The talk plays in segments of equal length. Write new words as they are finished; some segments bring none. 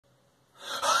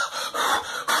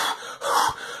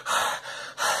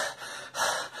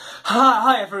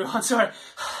Hi everyone, sorry.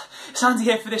 It's Andy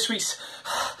here for this week's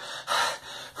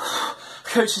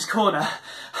Coach's Corner.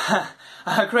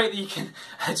 Great that you can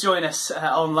join us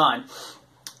online.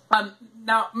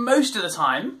 Now, most of the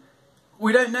time,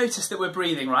 we don't notice that we're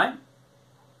breathing, right?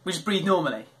 We just breathe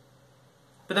normally.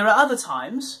 But there are other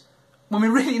times when we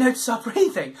really notice our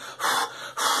breathing.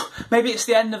 Maybe it's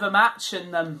the end of a match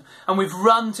and we've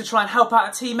run to try and help out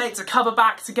a teammate to cover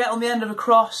back, to get on the end of a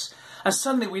cross, and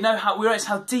suddenly we realize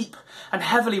how deep and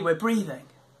heavily we're breathing.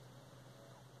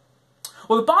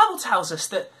 Well, the Bible tells us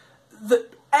that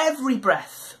every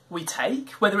breath we take,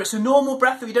 whether it's a normal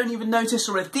breath that we don't even notice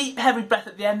or a deep, heavy breath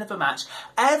at the end of a match,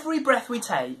 every breath we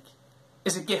take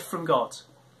is a gift from God.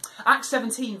 Acts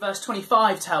 17 verse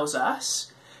 25 tells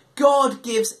us, God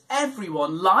gives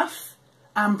everyone life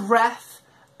and breath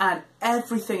and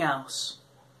everything else.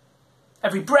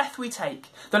 Every breath we take,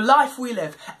 the life we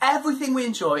live, everything we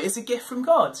enjoy is a gift from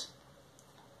God.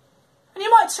 And you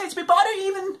might say to me, but I don't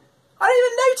even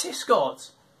notice God.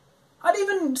 I don't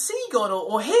even see God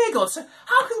or hear God. So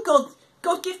how can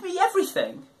God give me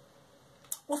everything?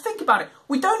 Well, think about it.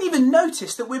 We don't even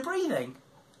notice that we're breathing.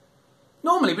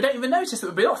 Normally, we don't even notice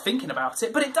that we're not thinking about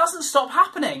it, but it doesn't stop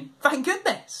happening. Thank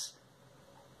goodness.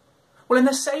 Well, in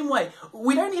the same way,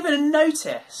 we don't even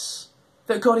notice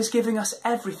that God is giving us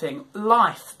everything,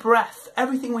 life, breath,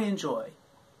 everything we enjoy.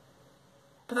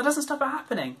 But that doesn't stop it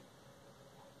happening.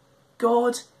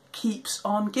 God keeps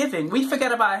on giving. We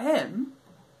forget about him,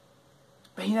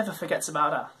 but he never forgets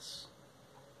about us.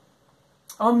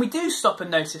 And when we do stop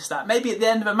and notice that, maybe at the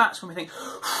end of a match when we think,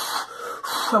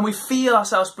 when we feel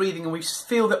ourselves breathing and we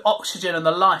feel the oxygen and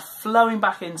the life flowing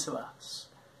back into us,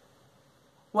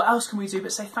 what else can we do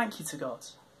but say thank you to God?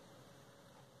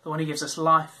 The one who gives us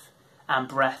life and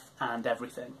breath and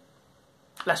everything.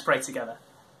 Let's pray together.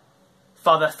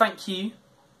 Father, thank you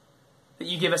that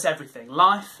you give us everything,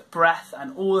 life, breath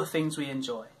and all the things we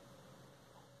enjoy.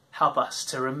 Help us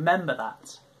to remember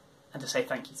that and to say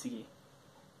thank you to you.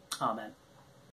 Amen.